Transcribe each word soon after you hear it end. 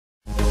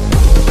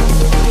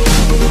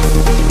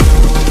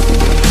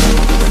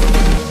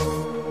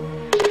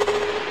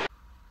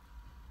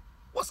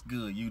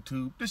good,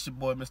 YouTube? This your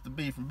boy Mr.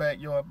 B from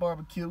Backyard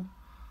BBQ,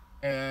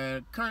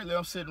 and currently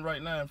I'm sitting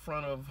right now in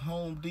front of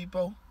Home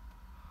Depot,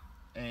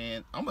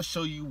 and I'm gonna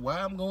show you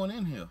why I'm going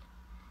in here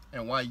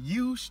and why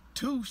you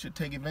too should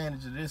take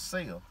advantage of this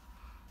sale.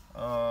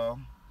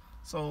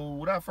 So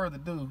without further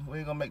ado, we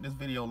ain't gonna make this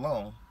video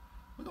long.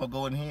 We're gonna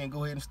go in here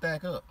and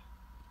stack up,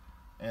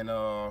 and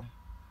I'll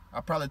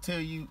probably tell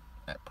you,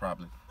 I'm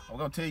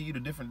gonna tell you the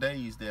different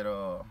days that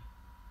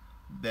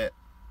that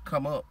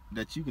come up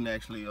that you can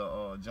actually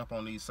jump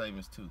on these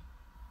savings too.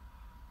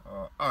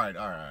 Alright,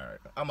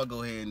 I'm gonna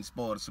go ahead and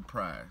spoil the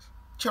surprise.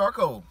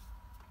 Charcoal.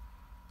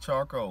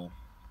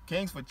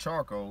 Kingsford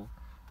charcoal.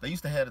 They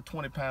used to have the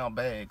 20-pound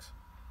bags,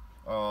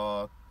 2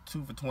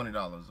 for $20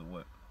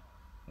 or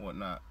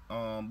whatnot.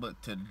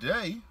 But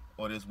today,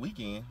 or this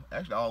weekend,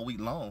 actually all week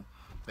long,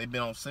 they've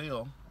been on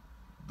sale.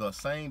 The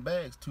same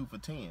bags, 2 for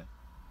 $10.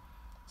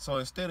 So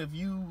instead of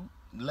you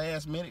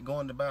last minute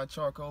going to buy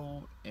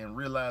charcoal and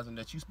realizing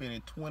that you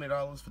spending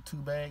 $20 for 2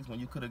 bags when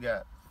you could have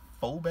got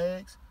 4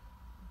 bags,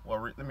 well,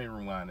 let me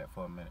rewind that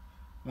for a minute.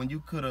 When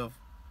you could have,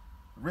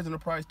 original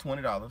price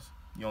 $20,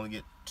 you only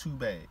get 2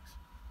 bags.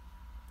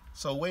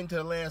 So waiting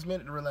till the last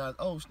minute to realize,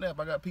 oh snap,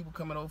 I got people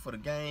coming over for the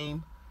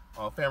game,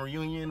 family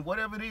reunion,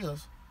 whatever it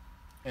is,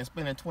 and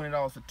spending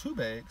 $20 for 2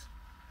 bags,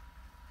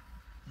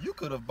 you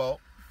could have bought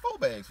 4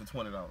 bags for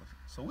 $20.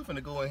 So we're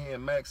finna go in here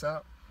and max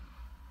out.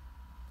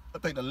 I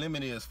think the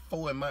limit is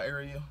 4 in my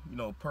area, you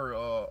know,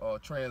 per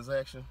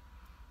transaction.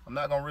 I'm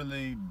not gonna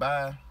really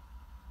buy,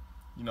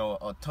 you know,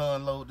 a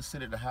ton load to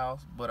sit at the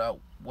house, but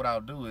what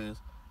I'll do is,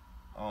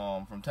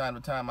 from time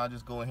to time, I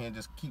just go in here and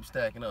just keep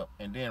stacking up.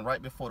 And then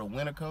right before the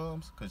winter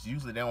comes, because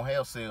usually they don't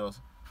have sales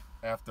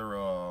after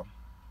a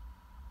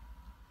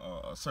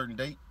certain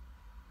date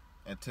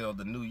until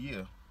the new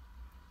year.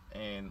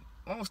 And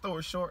long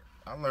story short,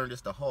 I learned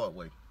this the hard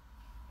way.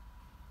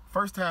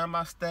 First time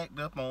I stacked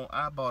up on,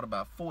 I bought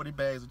about 40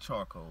 bags of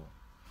charcoal,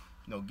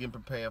 you know, getting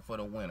prepared for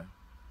the winter.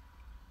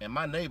 And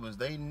my neighbors,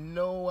 they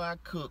know I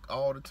cook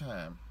all the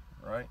time,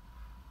 right?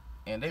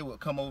 And they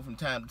would come over from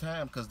time to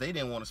time because they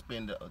didn't want to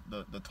spend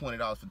the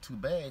 $20 for 2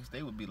 bags.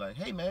 They would be like,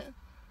 hey man,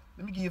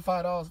 let me give you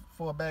 $5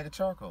 for a bag of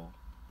charcoal.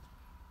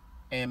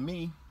 And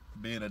me,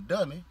 being a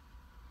dummy,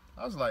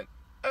 I was like,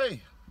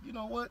 hey, you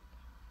know what?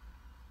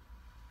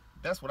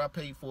 That's what I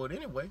paid for it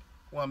anyway.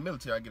 Well, I'm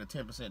military, I get a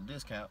 10%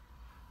 discount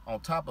on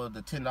top of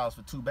the $10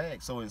 for 2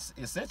 bags. So it's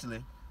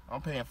essentially,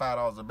 I'm paying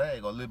 $5 a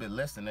bag, or a little bit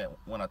less than that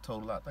when I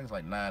total out. I think it's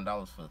like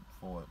 $9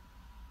 for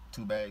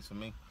 2 bags for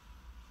me.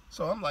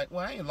 So I'm like,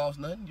 well, I ain't lost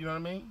nothing, you know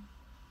what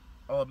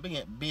I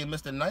mean? Being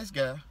Mr. Nice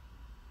Guy,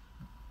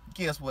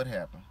 guess what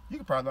happened? You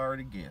could probably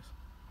already guess.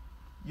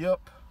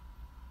 Yep,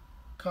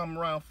 come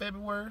around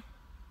February,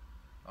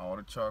 all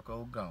the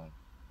charcoal gone.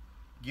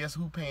 Guess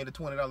who paying the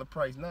 $20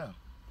 price now?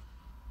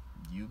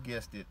 You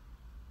guessed it.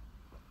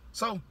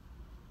 So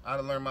I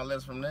learned my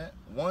lesson from that.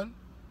 1,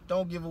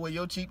 don't give away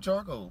your cheap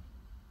charcoal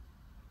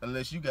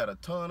unless you got a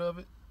ton of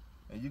it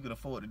and you can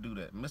afford to do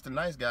that. Mr.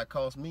 Nice Guy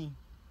cost me,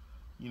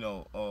 you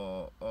know,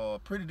 a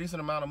pretty decent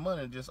amount of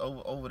money just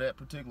over that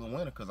particular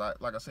winter, because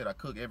like I said, I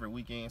cook every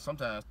weekend,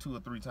 sometimes 2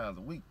 or 3 times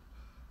a week,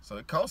 so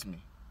it cost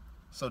me.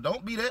 So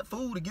don't be that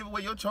fool to give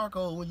away your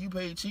charcoal when you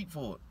paid cheap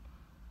for it,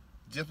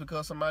 just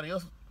because somebody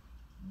else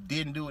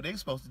didn't do what they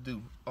supposed to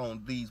do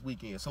on these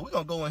weekends. So we're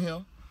gonna go in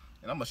here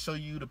and I'm gonna show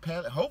you the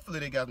pallet. Hopefully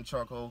they got some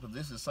charcoal, because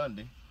this is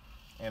Sunday,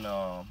 and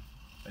I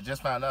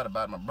just found out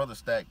about it. My brother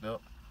stacked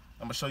up.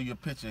 I'm gonna show you a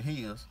picture of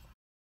his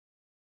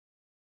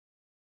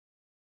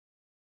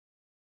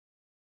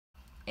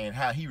and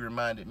how he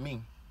reminded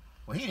me.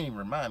 Well, he didn't even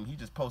remind me. He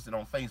just posted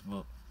on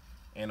Facebook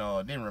and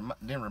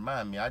didn't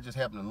remind me. I just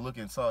happened to look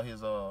and saw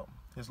his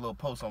little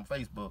post on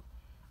Facebook,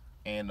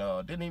 and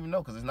didn't even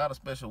know, because it's not a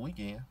special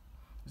weekend.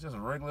 It's just a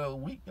regular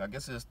week. I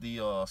guess it's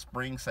the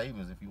spring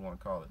savings, if you want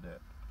to call it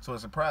that. So it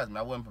surprised me.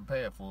 I wasn't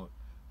prepared for it.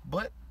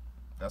 But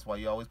that's why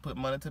you always put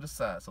money to the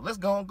side. So let's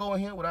go in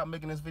here without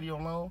making this video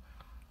long,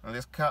 and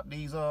let's cop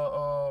these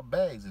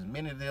bags, as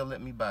many as they'll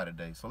let me buy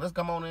today. So let's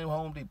come on in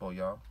Home Depot,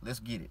 y'all. Let's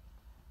get it.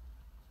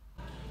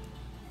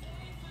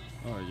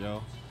 All right,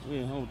 y'all.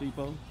 We're in Home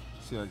Depot.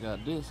 See, I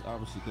got this,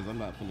 obviously, because I'm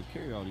not going to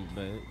carry all these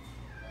bags.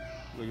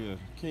 Look at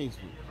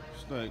Kingsford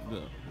stacked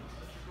up.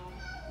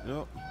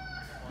 Yep.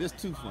 This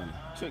too funny.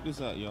 Check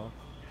this out, y'all.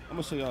 I'm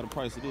going to show y'all the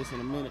price of this in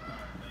a minute.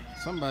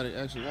 Somebody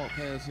actually walked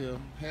past here,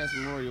 had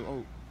some Royal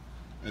Oak,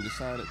 and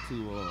decided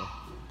to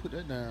put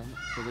that down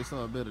because they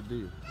saw a better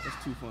deal.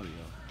 That's too funny,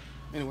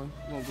 y'all. Anyway,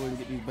 we're going to go ahead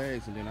and get these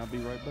bags, and then I'll be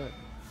right back.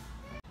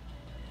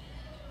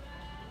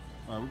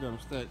 All right, we got them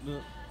stacked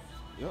up.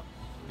 Yep,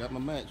 got my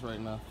max right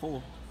now,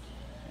 4.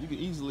 You can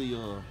easily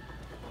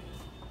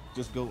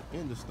just go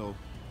in the store,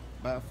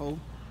 buy 4,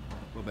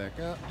 go back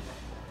out,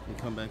 and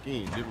come back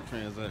in, different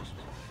transactions.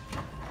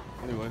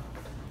 Anyway, I'm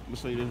gonna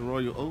show you this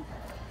Royal Oak.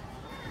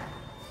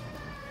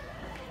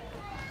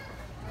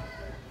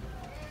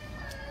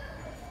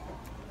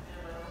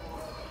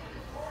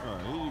 All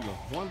right, here you go.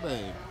 1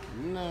 bag,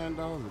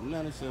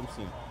 $9.97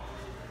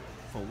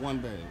 for 1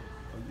 bag.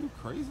 Are you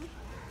crazy?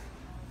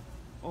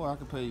 Or I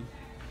could pay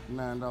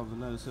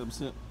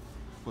 $9.97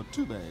 for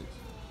 2 bags.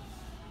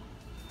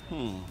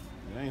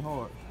 It ain't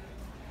hard.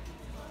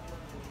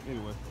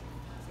 Anyway,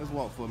 let's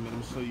walk for a minute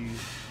and show you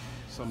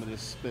some of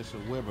this special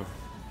Weber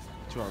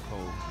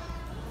charcoal.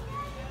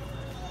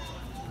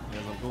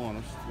 As I'm going,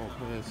 I'm just walk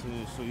past here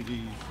and show you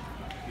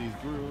these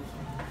grills.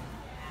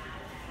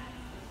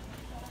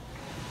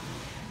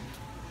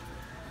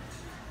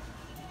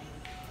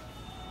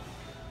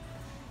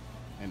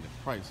 And the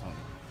price on it,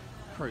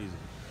 crazy.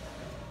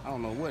 I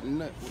don't know what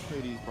nut would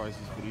pay these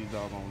prices for these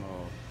doggone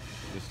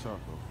this charcoal.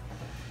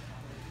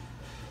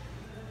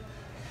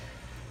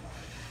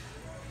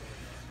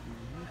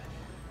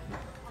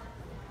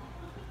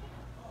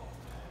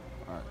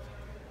 All right.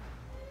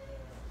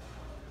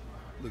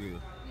 Look at it. You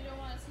don't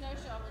want a snow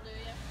shovel, do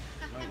you?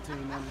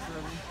 $19.97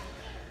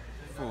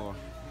 for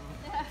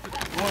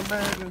 1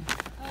 bag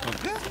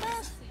of this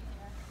mess?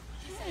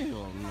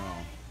 Hell no.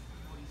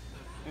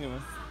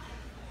 Anyway,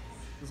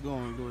 let's go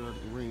on and go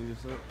ahead and ring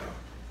this up.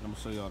 I'm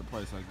gonna show y'all the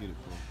price I get it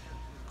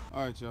for.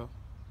 All right, y'all.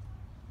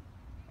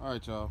 All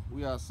right, y'all.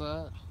 We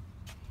outside.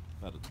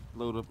 Got to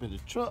load up in the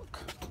truck.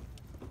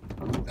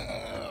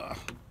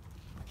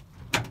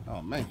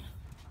 Oh man.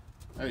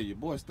 Hey, your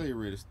boy stay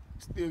ready.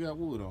 Still got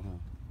wood on him.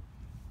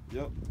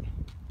 Yep.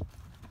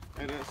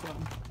 Ain't that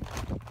something?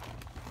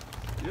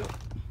 Yep.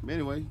 But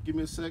anyway, give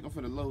me a second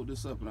for to load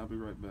this up and I'll be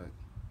right back.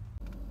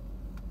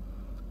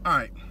 All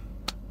right.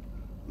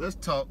 Let's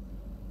talk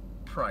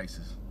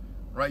prices.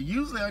 Right,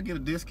 usually I get a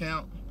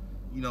discount,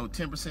 you know,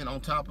 10% on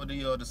top of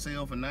the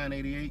sale for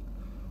 $9.88.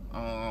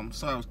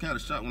 So I was kind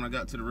of shocked when I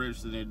got to the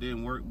register and it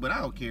didn't work, but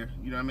I don't care.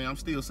 You know what I mean? I'm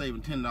still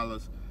saving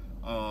 $10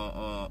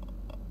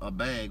 a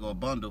bag or a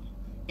bundle.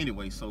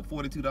 Anyway, so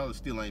 $42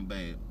 still ain't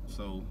bad.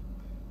 So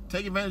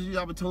take advantage of the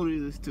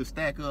opportunities to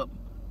stack up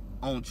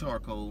on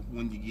charcoal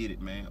when you get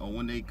it, man, or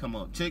when they come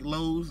up. Check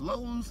Lowe's.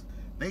 Lowe's,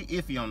 they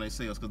iffy on their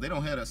sales because they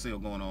don't have that sale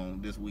going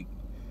on this week.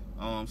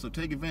 So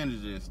take advantage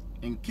of this.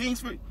 In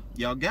Kingsford,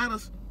 y'all got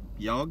us.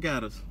 Y'all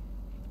got us.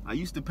 I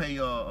used to pay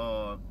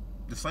the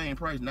same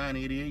price,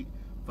 $9.88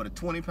 for the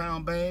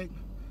 20-pound bag,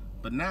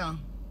 but now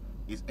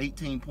it's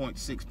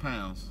 18.6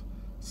 pounds.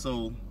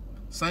 So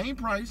same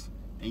price,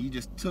 and you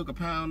just took a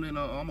pound and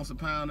almost a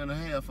pound and a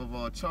half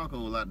of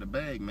charcoal out the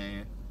bag,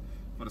 man,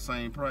 for the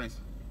same price.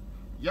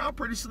 Y'all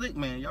pretty slick,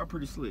 man. Y'all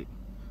pretty slick.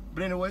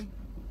 But anyway,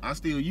 I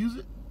still use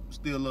it.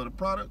 Still love the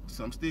product,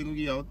 so I'm still gonna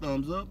give y'all a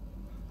thumbs up.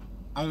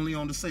 Only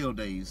on the sale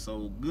days,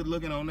 so good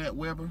looking on that,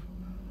 Weber.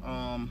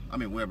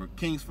 Weber,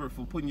 Kingsford,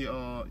 for putting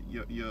your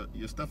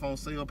stuff on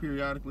sale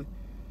periodically.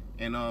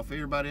 And for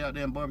everybody out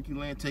there in barbecue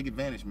land, take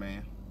advantage,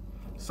 man.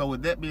 So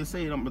with that being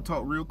said, I'm gonna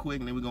talk real quick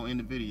and then we're gonna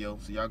end the video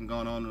so y'all can go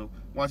on and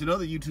watch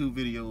other YouTube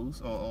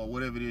videos or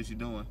whatever it is you're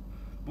doing.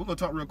 We're gonna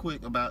talk real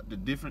quick about the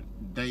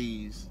different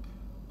days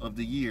of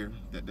the year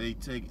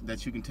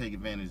that you can take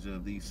advantage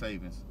of these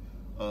savings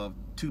of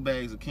 2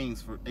 bags of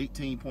Kingsford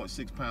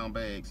 18.6 pound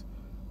bags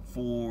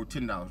for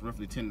 $10,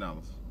 roughly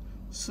 $10.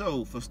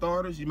 So for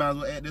starters, you might as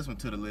well add this one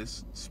to the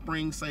list: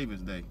 Spring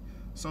Savings Day.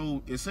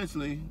 So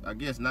essentially, I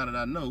guess now that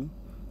I know,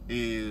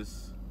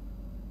 is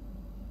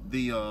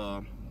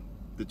the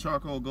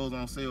charcoal goes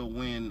on sale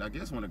when, I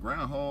guess, when the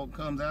groundhog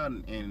comes out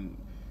and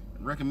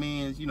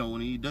recommends, you know,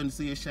 when he doesn't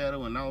see a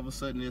shadow and all of a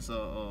sudden it's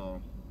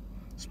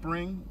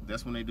spring.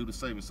 That's when they do the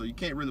savings. So you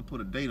can't really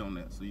put a date on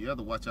that. So you have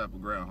to watch out for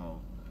groundhog.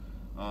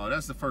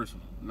 That's the first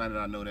one. Now that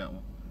I know that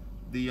one.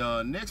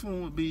 The next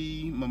one would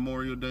be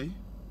Memorial Day,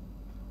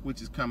 which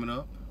is coming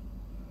up.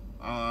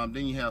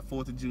 Then you have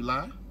 4th of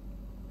July.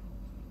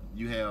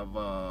 You have,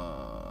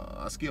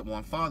 I skipped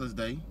one, Father's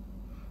Day.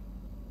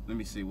 Let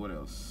me see, what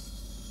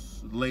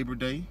else? Labor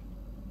Day.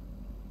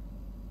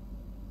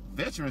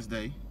 Veterans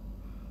Day.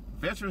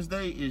 Veterans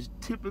Day is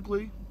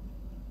typically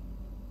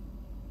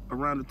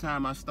around the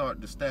time I start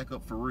to stack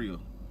up for real.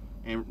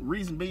 And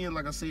reason being,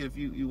 like I said, if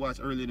you watch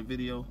earlier in the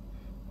video,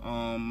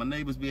 my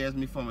neighbors be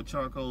asking me for my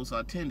charcoal, so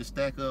I tend to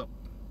stack up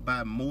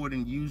by more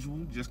than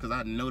usual just because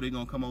I know they're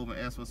gonna come over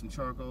and ask for some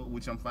charcoal,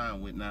 which I'm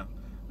fine with now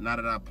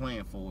that I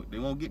plan for it. They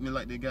won't get me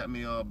like they got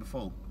me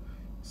before.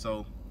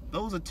 So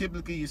those are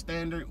typically your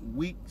standard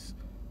weeks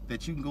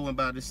that you can go and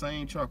buy the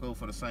same charcoal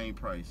for the same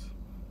price.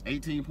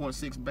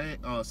 18.6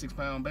 bag,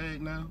 6-pound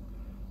bag now.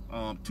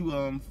 2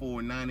 of them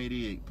for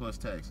 $9.88 plus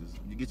taxes.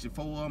 You get your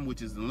 4 of them,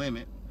 which is the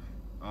limit.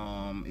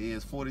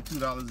 Is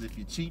 $42 if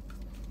you're cheap.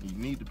 You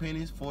need the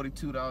pennies,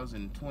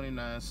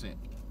 $42.29.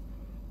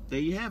 There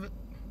you have it.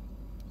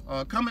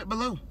 Comment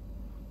below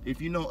if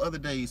you know other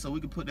days so we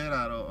can put that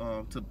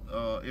out to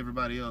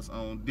everybody else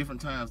on different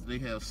times that they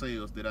have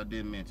sales that I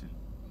didn't mention.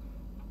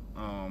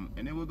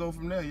 And then we'll go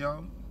from there,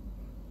 y'all.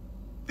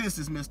 This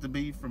is Mr.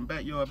 B from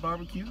Backyard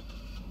BBQ.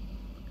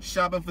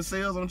 Shopping for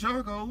sales on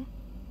charcoal.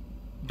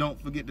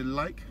 Don't forget to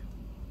like,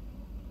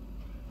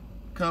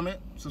 comment,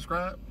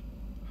 subscribe.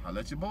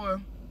 Holla at your boy.